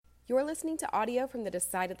You're listening to audio from the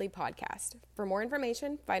Decidedly podcast. For more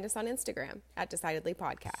information, find us on Instagram at Decidedly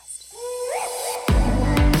Podcast.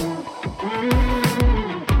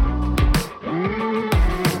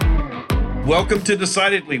 Welcome to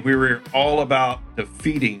Decidedly. We were all about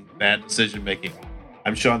defeating bad decision making.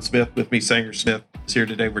 I'm Sean Smith. With me, Sanger Smith is here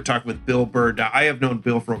today. We're talking with Bill Bird. Now, I have known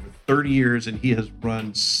Bill for over 30 years, and he has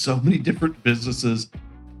run so many different businesses,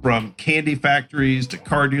 from candy factories to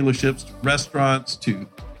car dealerships to restaurants to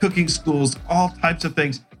cooking schools, all types of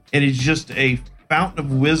things. And he's just a fountain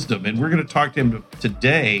of wisdom. And we're going to talk to him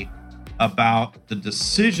today about the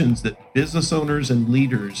decisions that business owners and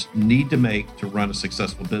leaders need to make to run a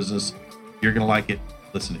successful business. You're going to like it.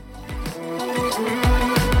 Listening.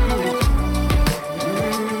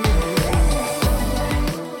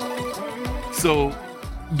 So,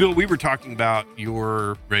 Bill, we were talking about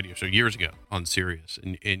your radio show years ago on Sirius,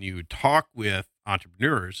 and you talk with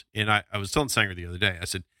entrepreneurs. And I was telling Sanger the other day, I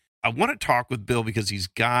said, I want to talk with Bill because he's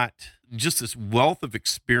got just this wealth of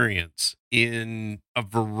experience in a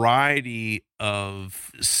variety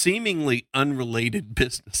of seemingly unrelated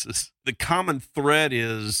businesses. The common thread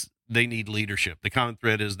is they need leadership. The common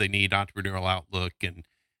thread is they need entrepreneurial outlook and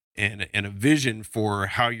a vision for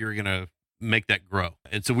how you're going to make that grow.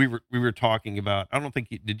 And so we were talking about, I don't think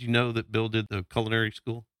did you know that Bill did the culinary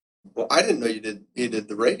school? Well, I didn't know you did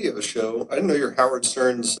the radio show. I didn't know you're Howard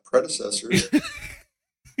Stern's predecessor.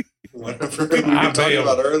 Whatever we were talking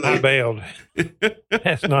about earlier. I bailed.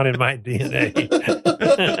 That's not in my DNA.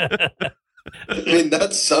 I mean,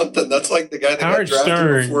 that's something. That's like the guy that Howard got drafted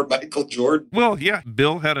Stern. before Michael Jordan. Well, yeah.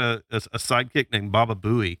 Bill had a sidekick named Baba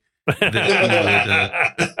Booey.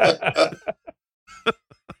 That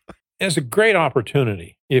It's a great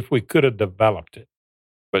opportunity if we could have developed it.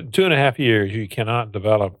 But in 2.5 years, you cannot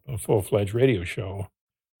develop a full-fledged radio show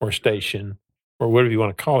or station or whatever you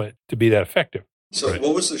want to call it to be that effective. So Right.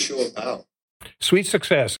 What was the show about? Sweet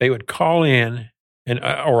Success. They would call in,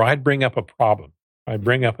 or I'd bring up a problem. I'd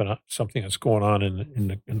bring up something that's going on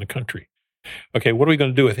in the country. Okay, what are we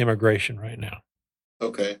going to do with immigration right now?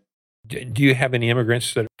 Okay. Do you have any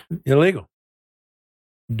immigrants that are illegal?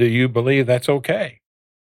 Do you believe that's okay?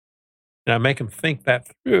 And I make them think that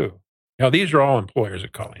through. Now, these are all employers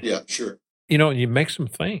that call in. Yeah, sure. You make them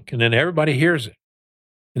think, and then everybody hears it.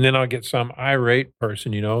 And then I'll get some irate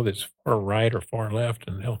person, that's far right or far left,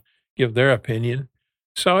 and they'll give their opinion.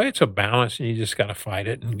 So it's a balance, and you just got to fight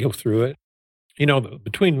it and go through it.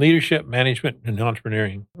 Between leadership, management, and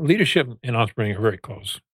entrepreneuring, leadership and entrepreneuring are very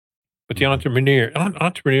close. But the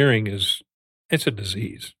entrepreneuring it's a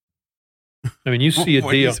disease. I mean, you see a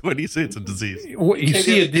deal. When you say it's a disease, You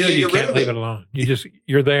see a deal, you get rid can't of leave it. it alone.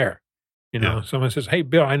 You're there. Yeah. Someone says, "Hey,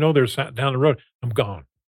 Bill, I know there's down the road." I'm gone.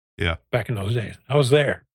 Yeah. Back in those days, I was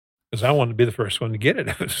there because I wanted to be the first one to get it.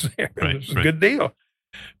 It was there. Right, It was a right. good deal.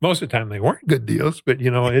 Most of the time, they weren't good deals, but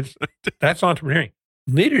that's entrepreneuring.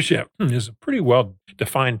 Leadership is a pretty well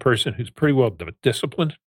defined person who's pretty well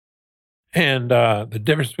disciplined, and the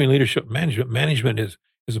difference between leadership and management is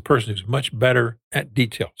a person who's much better at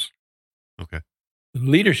details. Okay.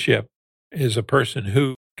 Leadership is a person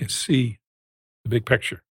who can see the big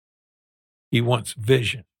picture. He wants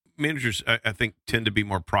vision. Managers, I think, tend to be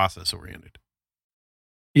more process oriented.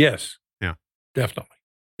 Yes. Yeah. Definitely.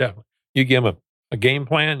 You give them a game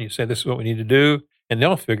plan, you say, this is what we need to do, and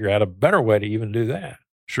they'll figure out a better way to even do that.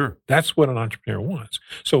 Sure. That's what an entrepreneur wants.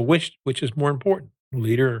 So which is more important?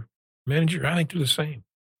 Leader, manager? I think they're the same.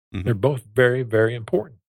 Mhm. They're both very, very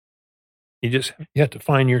important. You have to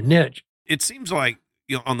find your niche. It seems like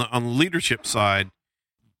on the leadership side,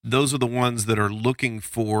 those are the ones that are looking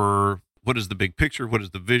for what is the big picture, what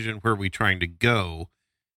is the vision, where are we trying to go,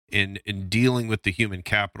 in dealing with the human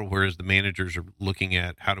capital. Whereas the managers are looking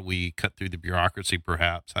at how do we cut through the bureaucracy,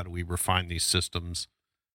 perhaps how do we refine these systems,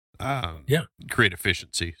 create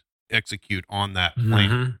efficiency, execute on that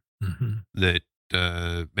plan that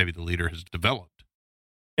maybe the leader has developed.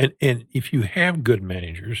 And if you have good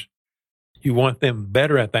managers, you want them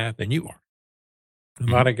better at that than you are. A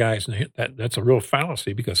lot of guys, that's a real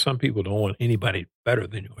fallacy because some people don't want anybody better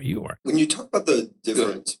than you are. When you talk about the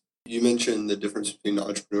difference, you mentioned the difference between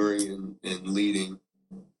entrepreneuring and leading.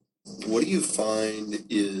 What do you find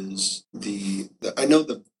is I know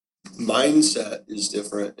the mindset is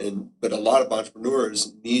different, but a lot of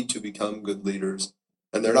entrepreneurs need to become good leaders,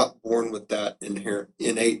 and they're not born with that inherent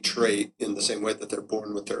innate trait in the same way that they're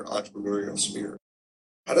born with their entrepreneurial spirit.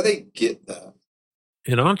 How do they get that?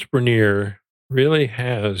 An entrepreneur really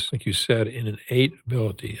has, like you said, an innate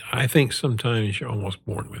ability. I think sometimes you're almost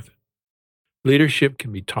born with it. Leadership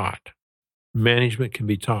can be taught. Management can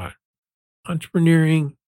be taught.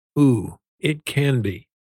 Entrepreneuring, it can be.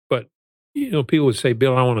 But People would say,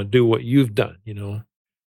 Bill, I want to do what you've done,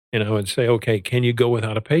 and I would say, okay, can you go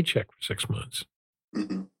without a paycheck for 6 months?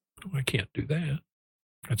 Mhm. Oh, I can't do that.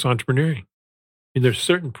 That's entrepreneuring. And there's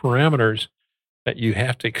certain parameters that you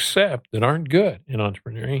have to accept that aren't good in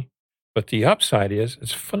entrepreneuring. But the upside is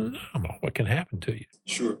it's phenomenal what can happen to you.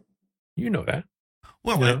 Sure. You know that.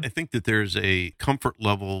 Well, Yeah. I think that there's a comfort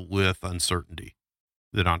level with uncertainty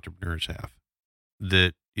that entrepreneurs have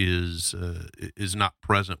that is not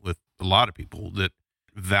present with a lot of people that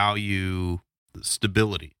value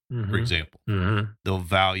stability, for Mhm. example. Mhm. They'll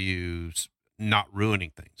value not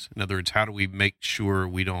ruining things. In other words, how do we make sure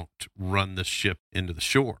we don't run the ship into the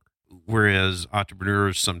shore? Whereas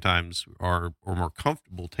entrepreneurs sometimes are more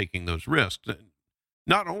comfortable taking those risks,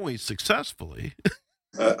 not always successfully.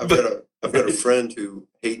 I've got a friend who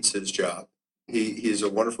hates his job. He's a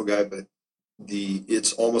wonderful guy, but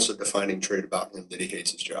it's almost a defining trait about him that he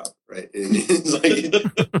hates his job, right? And it's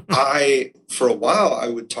like for a while I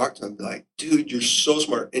would talk to him and be like, dude, you're so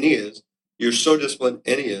smart, and he is. You're so disciplined,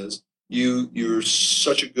 and he is. You're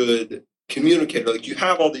such a good communicator. Like, you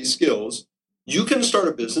have all these skills. You can start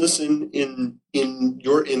a business in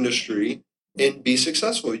your industry and be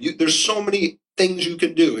successful. There's so many things you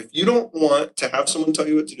can do. If you don't want to have someone tell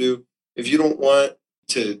you what to do, if you don't want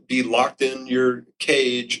to be locked in your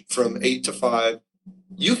cage from 8 to 5,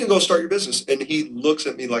 you can go start your business. And he looks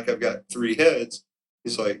at me like I've got 3 heads.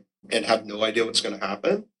 He's like, and have no idea what's going to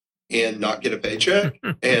happen and not get a paycheck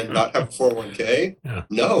and not have a 401k. Yeah.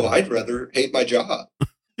 No, I'd rather hate my job.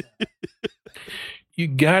 You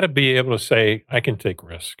got to be able to say, I can take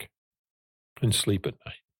risk and sleep at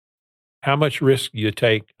night. How much risk do you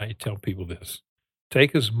take? I tell people this.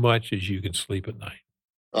 Take as much as you can sleep at night.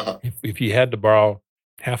 Uh-huh. If you had to borrow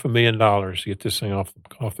 $500,000 to get this thing off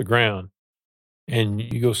the ground, and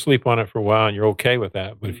you go sleep on it for a while and you're okay with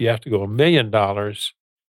that, but if you have to go $1 million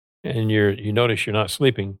and you notice you're not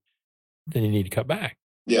sleeping, then you need to cut back.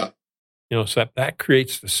 Yeah. So that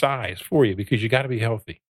creates the size for you because you got to be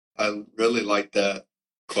healthy. I really like that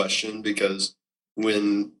question because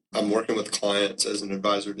when I'm working with clients as an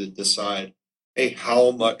advisor to decide, hey,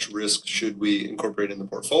 how much risk should we incorporate in the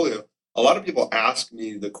portfolio? A lot of people ask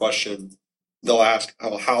me the question, they'll ask,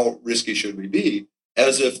 how risky should we be?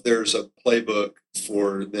 As if there's a playbook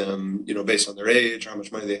for them, based on their age, how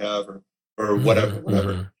much money they have, or whatever.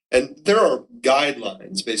 Mm-hmm. And there are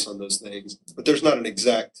guidelines based on those things, but there's not an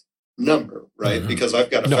exact number, right? Mm-hmm. Because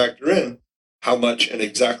I've got to factor in how much and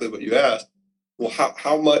exactly what you asked. Well,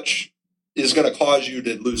 how much is going to cause you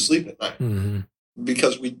to lose sleep at night? Mm-hmm.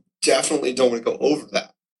 Because we definitely don't want to go over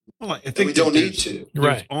that. Well, I think we don't need to. There's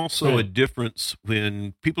Right. also a difference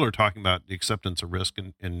when people are talking about the acceptance of risk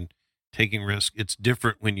and taking risk. It's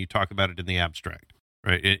different when you talk about it in the abstract,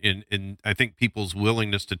 right? And I think people's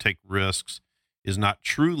willingness to take risks is not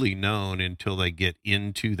truly known until they get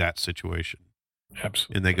into that situation.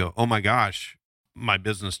 Absolutely. And they go, oh my gosh, my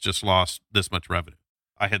business just lost this much revenue.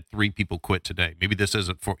 I had 3 people quit today. Maybe this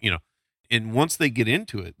isn't for, and once they get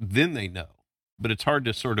into it, then they know. But it's hard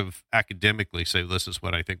to sort of academically say, this is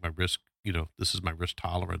what I think my risk, this is my risk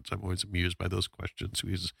tolerance. I'm always amused by those questions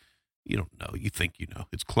because you don't know. You think you know.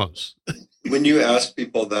 It's close. When you ask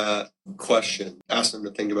people that question, ask them to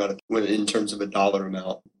think about it in terms of a dollar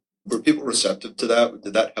amount. Were people receptive to that?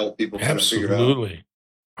 Did that help people kind of figure it out? Absolutely.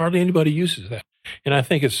 Hardly anybody uses that. And I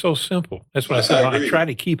think it's so simple. That's what I said. I try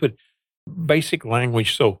to keep it basic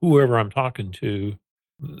language so whoever I'm talking to,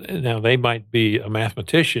 now they might be a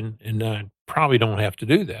mathematician and I probably don't have to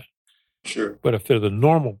do that. Sure. But if they're the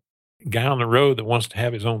normal guy on the road that wants to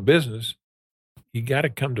have his own business, you got to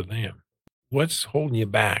come to them. What's holding you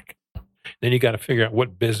back? Then you got to figure out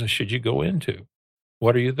what business should you go into?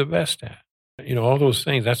 What are you the best at? All those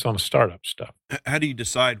things, that's on the startup stuff. How do you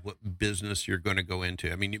decide what business you're going to go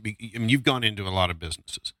into? I mean, you've gone into a lot of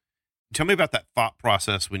businesses. Tell me about that thought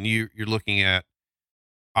process when you're looking at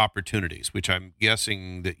opportunities, which I'm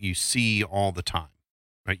guessing that you see all the time,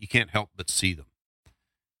 right? You can't help but see them.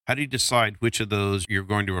 How do you decide which of those you're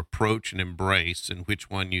going to approach and embrace and which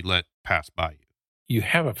one you let pass by you? You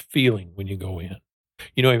have a feeling when you go in.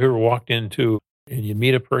 Have you ever walked into and you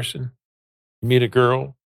meet a person, you meet a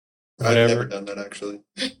girl, whatever. I've never done that, actually.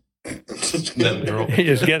 You're just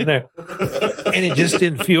getting there. And it just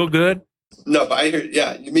didn't feel good. No, but I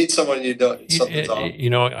hear, you meet someone you don't, something's off.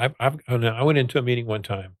 I went into a meeting one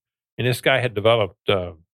time, and this guy had developed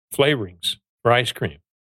flavorings for ice cream,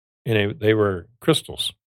 and they were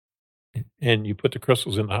crystals. And you put the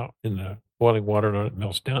crystals in the boiling water, and it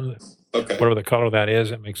melts down. Whatever the color that is,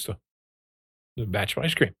 that makes the batch of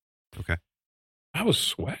ice cream. Okay. I was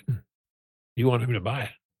sweating. He wanted me to buy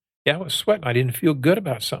it. Yeah, I was sweating. I didn't feel good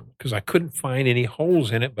about something because I couldn't find any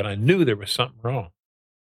holes in it, but I knew there was something wrong.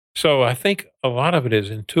 So I think a lot of it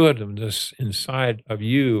is intuitiveness inside of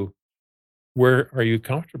you. Where are you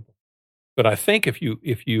comfortable? But I think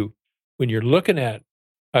when you're looking at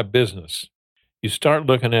a business, you start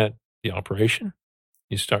looking at the operation.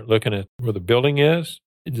 You start looking at where the building is.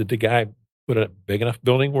 Did the guy put a big enough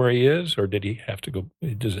building where he is, or did he have to go?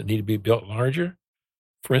 Does it need to be built larger?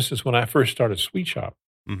 For instance, when I first started Sweet Shop,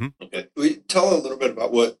 Okay. Tell a little bit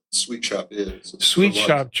about what Sweet Shop is. Sweet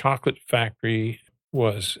Shop Chocolate Factory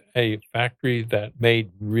was a factory that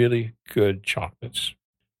made really good chocolates.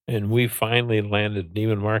 And we finally landed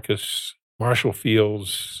Neiman Marcus, Marshall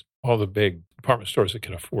Fields, all the big department stores that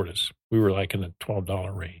could afford us. We were like in the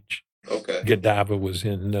 $12 range. Okay. Godiva was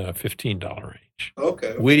in the $15 range.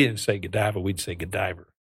 Okay. We didn't say Godiva, we'd say Godiva.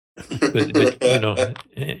 But you know,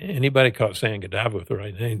 anybody caught saying Godiva with the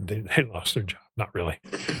right name, they lost their job. Not really.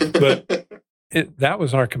 But that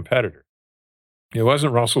was our competitor. It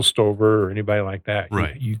wasn't Russell Stover or anybody like that.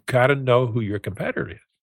 Right. You got to know who your competitor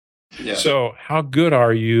is. Yeah. So how good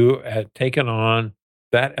are you at taking on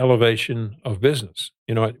that elevation of business?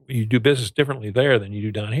 You know, you do business differently there than you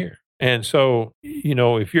do down here. And so, you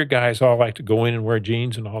know, if your guys all like to go in and wear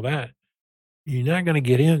jeans and all that, you're not going to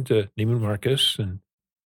get into Neiman Marcus and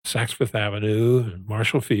Saks Fifth Avenue and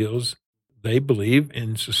Marshall Fields. They believe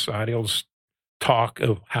in societal talk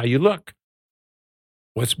of how you look,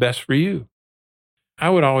 what's best for you. I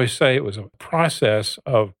would always say it was a process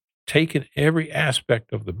of taking every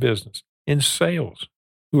aspect of the business in sales.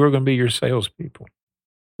 Who are going to be your salespeople?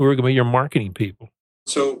 Who are going to be your marketing people?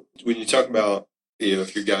 So when you talk about, you know,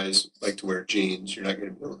 if your guys like to wear jeans, you're not going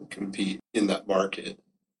to be able to compete in that market.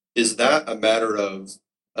 Is that a matter of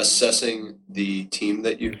assessing the team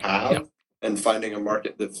that you have and finding a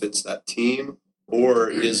market that fits that team? Or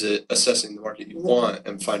is it assessing the market you want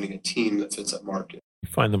and finding a team that fits that market? You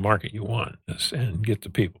find the market you want and get the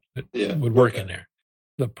people that would work in there.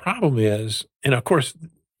 The problem is, and of course,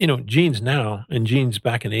 you know, jeans now and jeans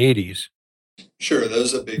back in the 80s, sure,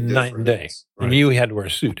 there's a big difference. Night and day. Right. And you had to wear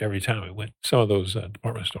a suit every time we went to some of those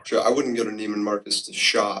department stores. Sure, I wouldn't go to Neiman Marcus to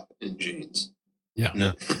shop in jeans. Yeah.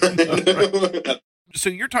 No. So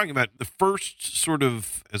you're talking about the first sort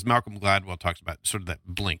of, as Malcolm Gladwell talks about, sort of that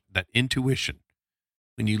blink, that intuition.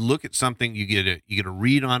 When you look at something, you get a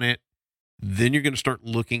read on it. Then you're going to start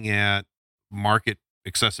looking at market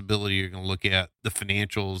accessibility. You're going to look at the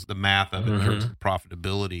financials, the math of it in terms of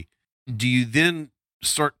profitability. Do you then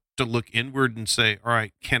start to look inward and say, all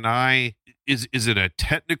right, is it a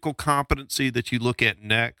technical competency that you look at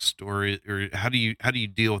next, or how do you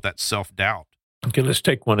deal with that self-doubt? Okay, let's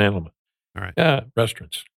take one element. All right.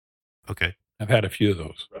 Restaurants. Okay. I've had a few of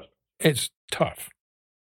those. It's tough.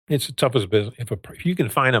 It's the toughest business. If you can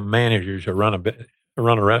find a manager to run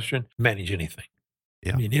a restaurant, manage anything.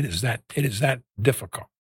 Yeah. I mean, it is that difficult.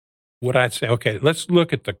 What I'd say, okay, let's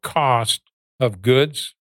look at the cost of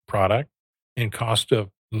goods, product, and cost of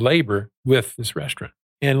labor with this restaurant.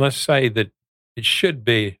 And let's say that it should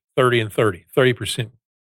be 30 and 30, 30%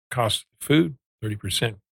 cost of food,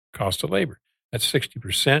 30% cost of labor. That's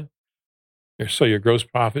 60%. So your gross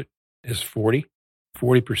profit is 40%.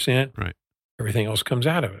 Right. Everything else comes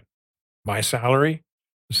out of it. My salary,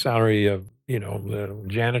 the salary of, you know, the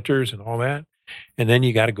janitors and all that. And then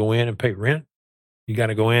you got to go in and pay rent. You got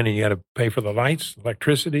to go in and you got to pay for the lights,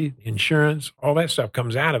 electricity, insurance, all that stuff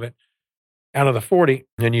comes out of it, out of the 40,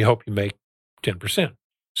 and you hope you make 10%.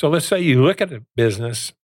 So let's say you look at a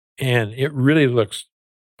business and it really looks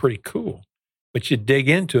pretty cool, but you dig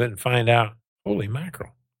into it and find out, holy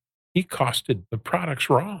mackerel, he costed the products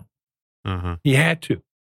wrong. He had to.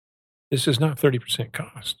 This is not 30%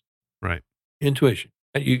 cost. Right. Intuition.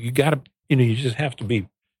 You got to, you just have to be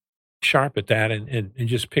sharp at that and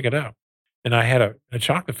just pick it up. And I had a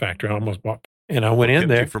chocolate factory I almost bought, and I went in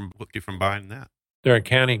there. What kept you from buying that? Their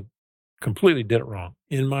accounting completely did it wrong,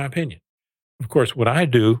 in my opinion. Of course, what I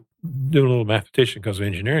do a little mathematician because of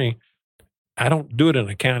engineering, I don't do it in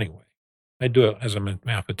an accounting way. I do it as a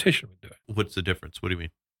mathematician would do it. What's the difference? What do you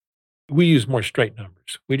mean? We use more straight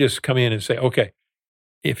numbers. We just come in and say, okay,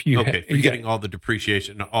 if you forgetting all the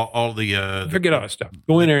depreciation, all the forget all that stuff.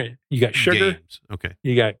 Go in there. You got sugar. Games. Okay.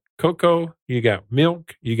 You got cocoa. You got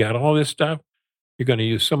milk. You got all this stuff. You're going to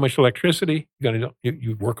use so much electricity.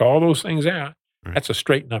 You work all those things out. Right. That's a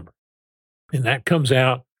straight number, and that comes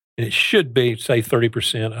out, and it should be say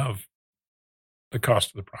 30% of the cost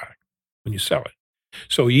of the product when you sell it.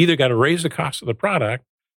 So you either got to raise the cost of the product,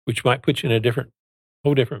 which might put you in a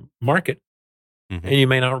whole different market, and you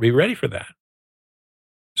may not be ready for that.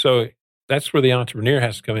 So that's where the entrepreneur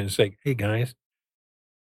has to come in and say, hey, guys,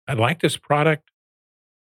 I like this product.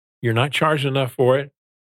 You're not charging enough for it.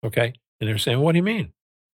 Okay. And they're saying, what do you mean?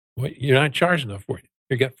 What, you're not charging enough for it.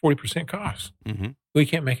 You got 40% costs. Mm-hmm. We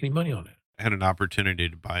can't make any money on that. I had an opportunity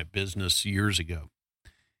to buy a business years ago.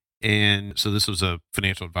 And so this was a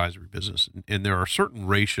financial advisory business. And there are certain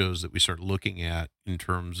ratios that we start looking at in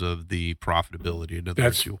terms of the profitability. In other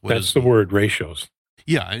words, That's the word, ratios.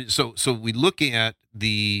 Yeah. So we look at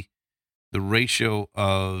the ratio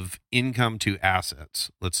of income to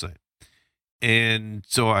assets, let's say. And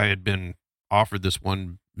so I had been offered this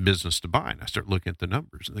one business to buy, and I started looking at the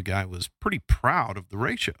numbers, and the guy was pretty proud of the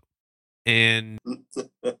ratio. And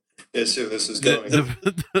yes, so this is going.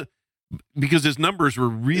 Because his numbers were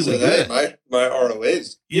really hey, good. My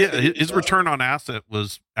ROAs. Yeah, his return on asset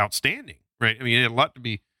was outstanding, right? I mean, he had a lot to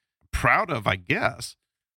be proud of, I guess.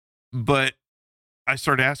 But I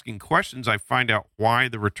started asking questions. I find out why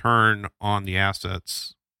the return on the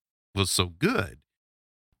assets was so good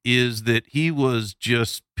is that he was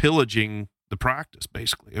just pillaging the practice,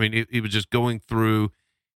 basically. I mean, he was just going through,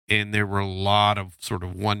 and there were a lot of sort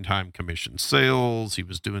of one-time commission sales. He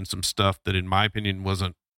was doing some stuff that, in my opinion,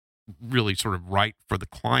 wasn't really sort of right for the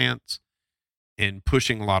clients, and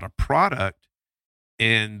pushing a lot of product,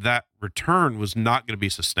 and that return was not going to be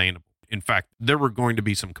sustainable. In fact, there were going to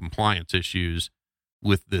be some compliance issues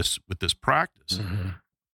with this practice. Mm-hmm.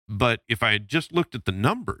 But if I had just looked at the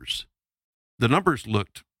numbers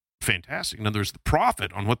looked fantastic. In other words, the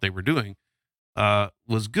profit on what they were doing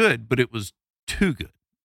was good, but it was too good.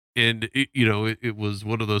 And it was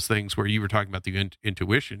one of those things where you were talking about the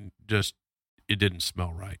intuition, just it didn't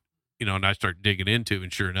smell right. And I started digging into,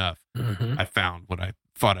 and sure enough, Mm-hmm. I found what I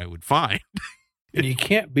thought I would find. And you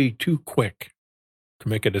can't be too quick to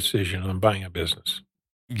make a decision on buying a business.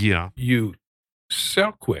 Yeah. You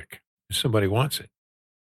sell quick if somebody wants it,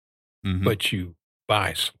 Mm-hmm. but you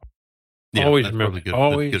buy slow. Yeah, Always that's remember, probably good.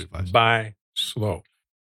 always That's good advice. buy slow.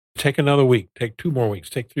 Take another week, take 2 more weeks,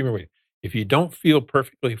 take 3 more weeks. If you don't feel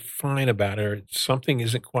perfectly fine about it, or something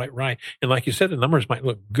isn't quite right, and like you said, the numbers might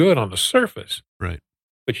look good on the surface, Right.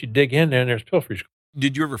 but you dig in there and there's pilferage.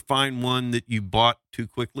 Did you ever find one that you bought too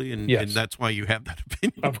quickly, and Yes. and that's why you have that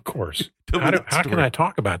opinion? Of course. Tell me How that can story. I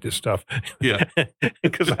talk about this stuff? Yeah.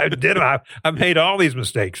 Because I've made all these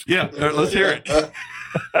mistakes. Yeah, let's hear it.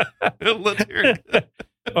 Let's hear it.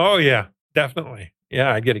 Oh, yeah, definitely.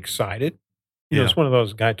 Yeah, I get excited. Yeah. It's one of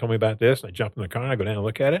those, guy told me about this, and I jump in the car, and I go down and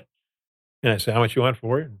look at it, and I say, how much you want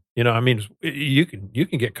for it? You can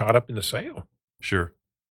get caught up in the sale. Sure.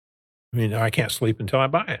 I mean, I can't sleep until I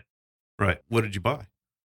buy it. Right. What did you buy?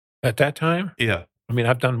 At that time, Yeah. I mean,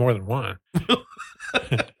 I've done more than one.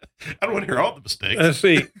 I don't want to hear all the mistakes.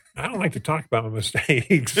 See, I don't like to talk about my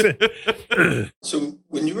mistakes. So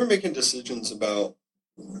when you were making decisions about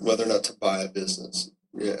whether or not to buy a business,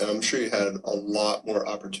 yeah, and I'm sure you had a lot more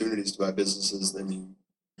opportunities to buy businesses than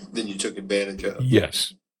you took advantage of.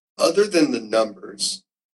 Yes. Other than the numbers,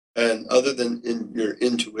 and other than in your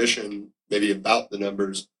intuition, maybe about the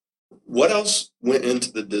numbers, what else went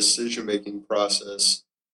into the decision-making process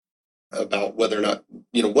about whether or not,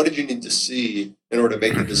 what did you need to see in order to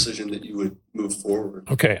make a decision that you would move forward?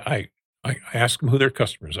 Okay, I ask them who their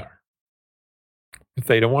customers are. If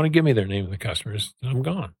they don't want to give me their name of the customers, then I'm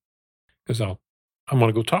gone, because I'm going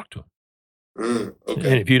to go talk to them.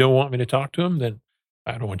 Okay. And if you don't want me to talk to them, then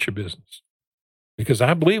I don't want your business, because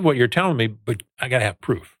I believe what you're telling me, but I got to have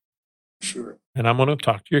proof. Sure. And I'm going to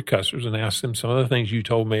talk to your customers and ask them some of the things you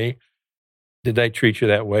told me. Did they treat you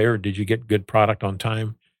that way, or did you get good product on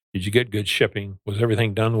time? Did you get good shipping? Was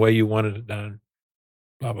everything done the way you wanted it done?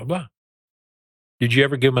 Blah, blah, blah. Did you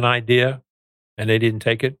ever give them an idea and they didn't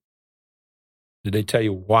take it? Did they tell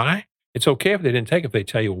you why? It's okay if they didn't take it, if they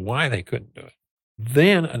tell you why they couldn't do it.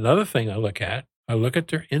 Then another thing I look at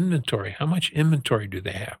their inventory. How much inventory do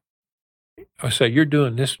they have? I say, you're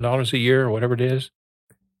doing this dollars a year or whatever it is.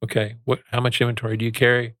 Okay, how much inventory do you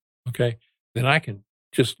carry? Okay, then I can,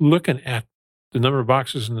 just looking at the number of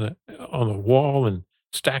boxes on the wall and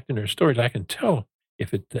stacked in their storage, I can tell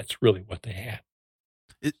if that's really what they had.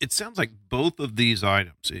 It sounds like both of these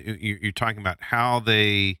items, you're talking about how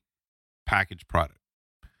they package product,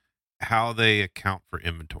 how they account for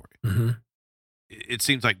inventory. Mm-hmm. It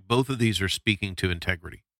seems like both of these are speaking to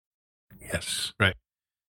integrity. Yes. Right.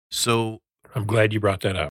 So I'm glad you brought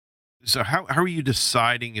that up. So how are you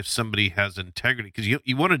deciding if somebody has integrity? Because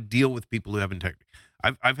you want to deal with people who have integrity.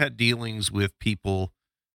 I've had dealings with people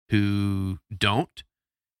who don't,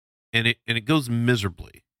 and it goes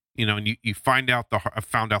miserably. And you find out I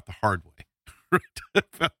found out the hard way,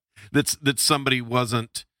 right? that somebody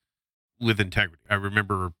wasn't with integrity. I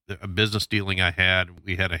remember a business dealing I had.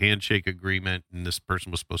 We had a handshake agreement, and this person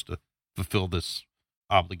was supposed to fulfill this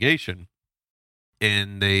obligation.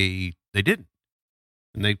 And they didn't.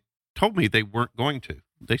 And they told me they weren't going to.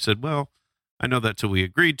 They said, well, I know that's what we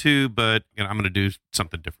agreed to, but I'm going to do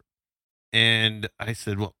something different. And I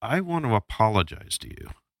said, well, I want to apologize to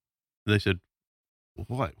you. They said,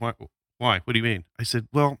 what? Why? What do you mean? I said,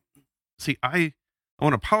 well, see, I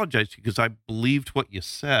want to apologize to you because I believed what you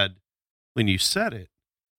said when you said it.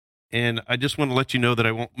 And I just want to let you know that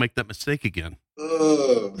I won't make that mistake again.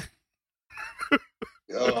 Oh,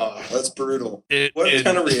 that's brutal. What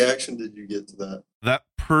kind of reaction did you get to that? That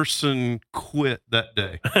person quit that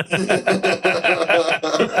day.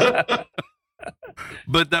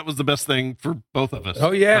 But that was the best thing for both of us.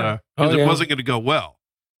 Oh, yeah. It wasn't going to go well.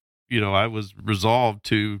 I was resolved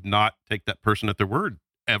to not take that person at their word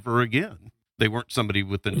ever again. They weren't somebody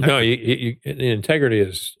with integrity. No, the integrity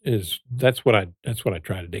is that's what I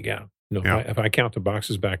try to dig out. If I count the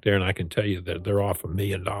boxes back there and I can tell you that they're off $1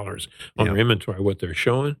 million on their inventory, what they're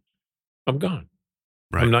showing, I'm gone.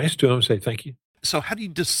 Right. I'm nice to them, say thank you. So how do you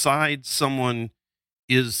decide someone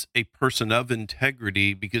is a person of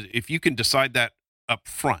integrity? Because if you can decide that up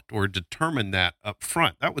front or determine that up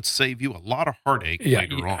front, that would save you a lot of heartache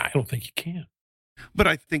later on. I don't think you can. But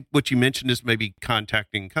I think what you mentioned is maybe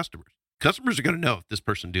contacting customers. Customers are going to know if this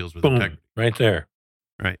person deals with integrity. Right there.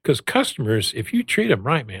 Right. Because customers, if you treat them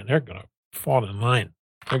right, man, they're going to fall in line.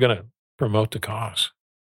 They're going to promote the cause.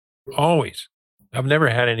 Always. I've never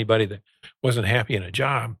had anybody that wasn't happy in a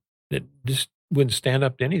job that just wouldn't stand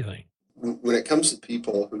up to anything. When it comes to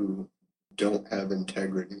people who don't have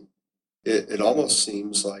integrity, it almost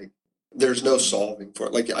seems like there's no solving for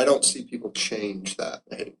it. Like, I don't see people change that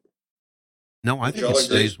behavior. No, I think it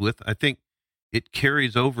stays with, I think it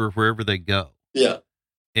carries over wherever they go. Yeah.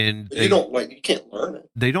 And you can't learn it.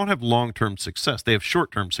 They don't have long-term success. They have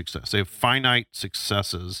short-term success. They have finite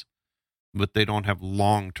successes, but they don't have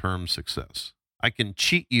long-term success. I can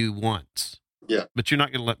cheat you once. Yeah. But you're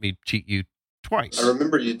not going to let me cheat you twice. I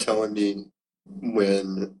remember you telling me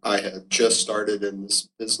when I had just started in this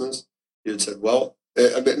business, you had said, well,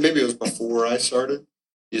 maybe it was before I started.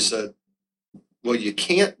 You said, well, you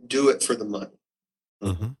can't do it for the money.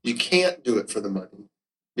 Mm-hmm. You can't do it for the money.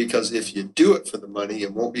 Because if you do it for the money,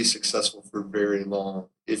 it won't be successful for very long,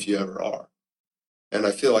 if you ever are. And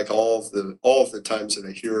I feel like all of the times that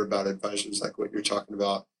I hear about advisors like what you're talking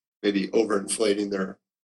about, maybe overinflating their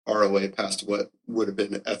ROA past what would have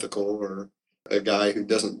been ethical, or a guy who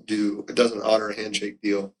doesn't honor a handshake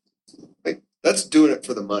deal, like, that's doing it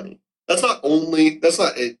for the money. That's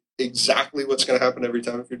not exactly what's going to happen every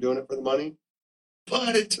time if you're doing it for the money,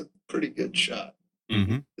 but it's a pretty good shot.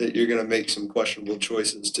 Mm-hmm. That you're going to make some questionable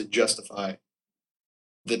choices to justify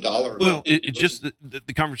the dollar. Well, it just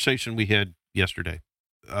the conversation we had yesterday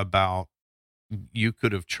about you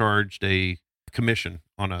could have charged a commission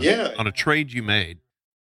on a trade you made.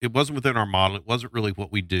 It wasn't within our model. It wasn't really what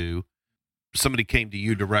we do. Somebody came to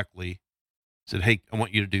you directly, said, "Hey, I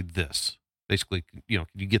want you to do this. Basically, can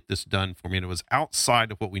you get this done for me?" And it was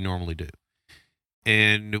outside of what we normally do,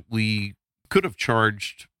 and we could have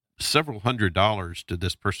charged several $100s to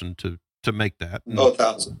this person to make that.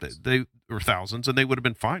 Thousands. They were thousands, and they would have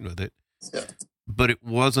been fine with it. Yeah. But it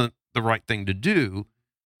wasn't the right thing to do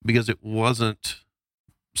because it wasn't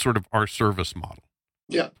sort of our service model.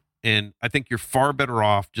 Yeah. And I think you're far better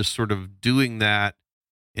off just sort of doing that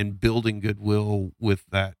and building goodwill with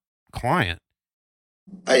that client.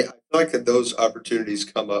 I feel like that those opportunities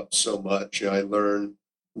come up so much. I learn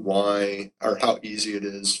why or how easy it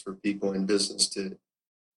is for people in business to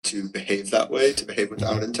behave that way, to behave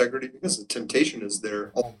without integrity, because the temptation is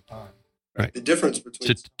there all the time. Right. The difference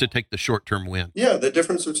between to take the short-term win. Yeah, the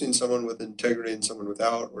difference between someone with integrity and someone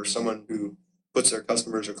without, or someone who puts their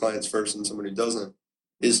customers or clients first and someone who doesn't,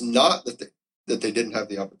 is not that they didn't have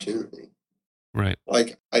the opportunity. Right.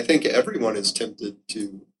 Like, I think everyone is tempted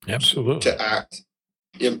to act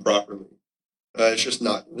improperly. It's just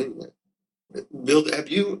not doing it. Bill,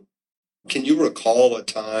 can you recall a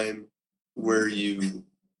time where you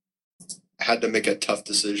had to make a tough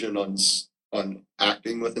decision on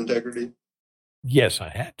acting with integrity? Yes, I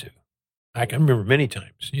had to. I can remember many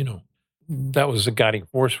times, that was a guiding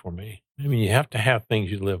force for me. I mean, you have to have things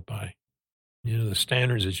you live by, the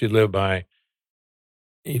standards that you live by.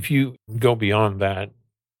 If you go beyond that,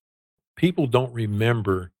 people don't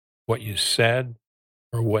remember what you said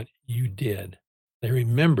or what you did. They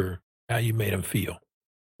remember how you made them feel.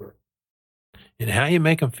 And how you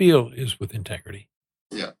make them feel is with integrity.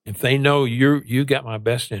 Yeah. If they know you got my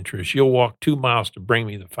best interest, you'll walk 2 miles to bring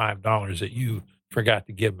me the $5 that you forgot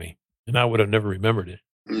to give me, and I would have never remembered it.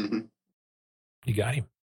 Mm-hmm. You got him.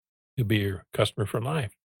 He'll be your customer for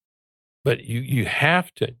life. But you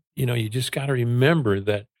have to, you just got to remember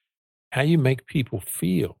that how you make people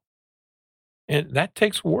feel. And that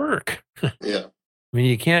takes work. Yeah. I mean,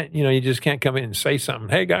 you can't, you just can't come in and say something.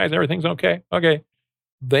 Hey, guys, everything's okay. Okay.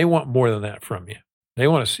 They want more than that from you. They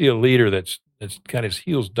want to see a leader that's got his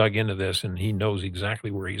heels dug into this and he knows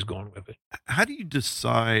exactly where he's going with it. How do you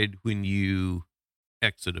decide when you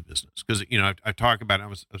exit a business? Because, I talk about it. I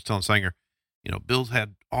was telling Sanger, Bill's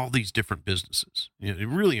had all these different businesses, a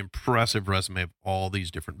really impressive resume of all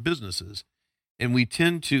these different businesses. And we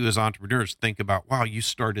tend to, as entrepreneurs, think about, wow, you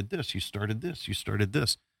started this, you started this, you started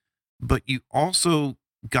this. But you also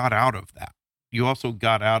got out of that. You also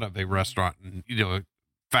got out of a restaurant and, a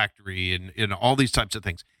factory and all these types of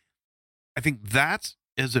things. I think that's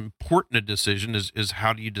as important a decision as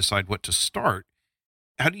how do you decide what to start?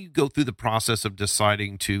 How do you go through the process of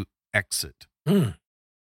deciding to exit?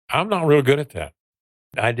 I'm not real good at that.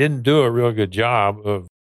 I didn't do a real good job of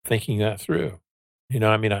thinking that through.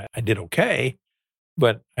 I did okay,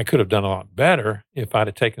 but I could have done a lot better if I'd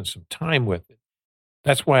have taken some time with it.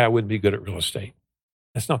 That's why I wouldn't be good at real estate.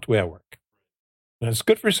 That's not the way I work. And it's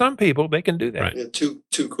good for some people. They can do that. Right. Yeah,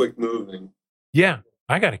 too quick moving. Yeah,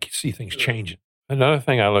 I got to see things changing. Another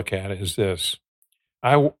thing I look at is this.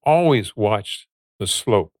 I always watch the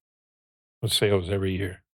slope of sales every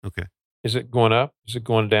year. Okay. Is it going up? Is it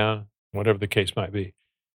going down? Whatever the case might be.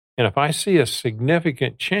 And if I see a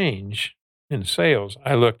significant change in sales,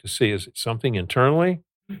 I look to see, is it something internally?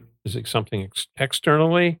 Is it something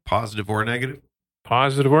externally? Positive or negative?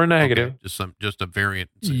 Positive or negative. Okay. Just a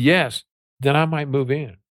variant. Yes. Then I might move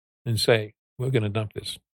in and say, we're going to dump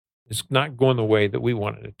this. It's not going the way that we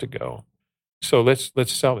wanted it to go. So let's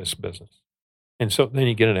sell this business. And so then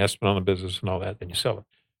you get an estimate on the business and all that, then you sell it.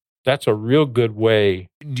 That's a real good way.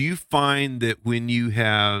 Do you find that when you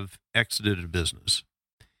have exited a business,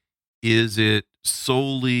 is it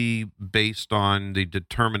solely based on the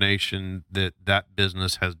determination that that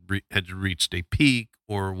business had reached a peak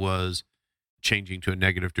or was changing to a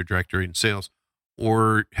negative trajectory in sales?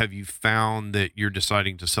 Or have you found that you're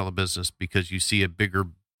deciding to sell a business because you see a bigger,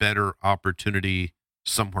 better opportunity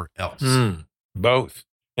somewhere else? Both.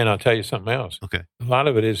 And I'll tell you something else. Okay. A lot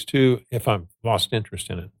of it is too, if I've lost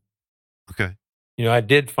interest in it. Okay. I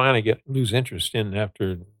did finally lose interest in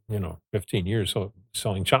after, 15 years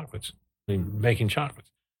selling chocolates, making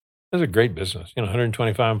chocolates. It was a great business,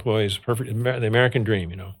 125 employees, perfect, the American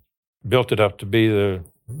dream, built it up to be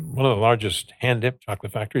one of the largest hand-dipped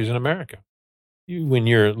chocolate factories in America. When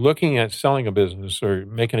you're looking at selling a business or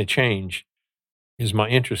making a change, is my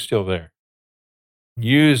interest still there?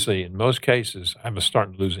 Usually, in most cases, I was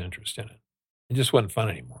starting to lose interest in it. It just wasn't fun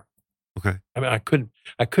anymore. Okay. I mean,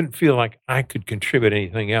 I couldn't feel like I could contribute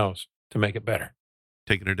anything else to make it better.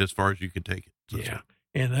 Taking it as far as you could take it. Yeah.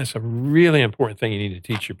 And that's a really important thing you need to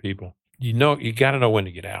teach your people. You got to know when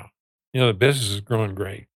to get out. The business is growing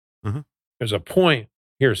great. Mm-hmm. There's a point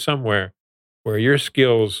here somewhere where your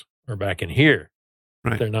skills are back in here.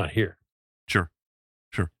 Right. They're not here. Sure.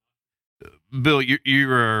 Bill,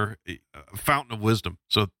 you are a fountain of wisdom.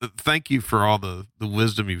 So thank you for all the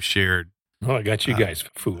wisdom you've shared. Well, I got you guys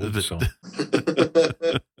fooled. So.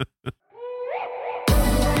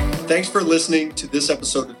 Thanks for listening to this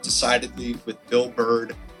episode of Decidedly with Bill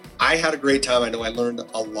Bird. I had a great time. I know I learned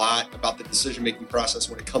a lot about the decision-making process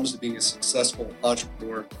when it comes to being a successful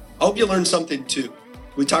entrepreneur. I hope you learned something too.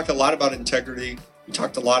 We talked a lot about integrity. We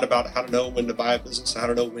talked a lot about how to know when to buy a business, how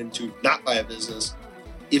to know when to not buy a business.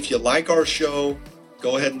 If you like our show,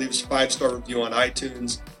 go ahead and leave us a 5-star review on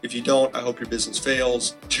iTunes. If you don't, I hope your business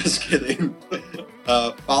fails. Just kidding.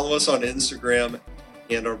 Follow us on Instagram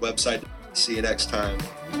and our website. See you next time.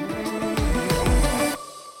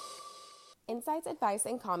 Insights, advice,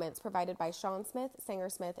 and comments provided by Sean Smith, Sanger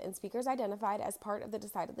Smith, and speakers identified as part of the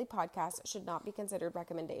Decidedly podcast should not be considered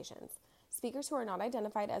recommendations. Speakers who are not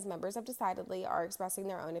identified as members of Decidedly are expressing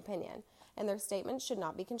their own opinion, and their statements should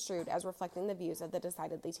not be construed as reflecting the views of the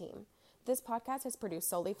Decidedly team. This podcast is produced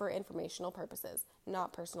solely for informational purposes,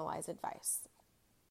 not personalized advice.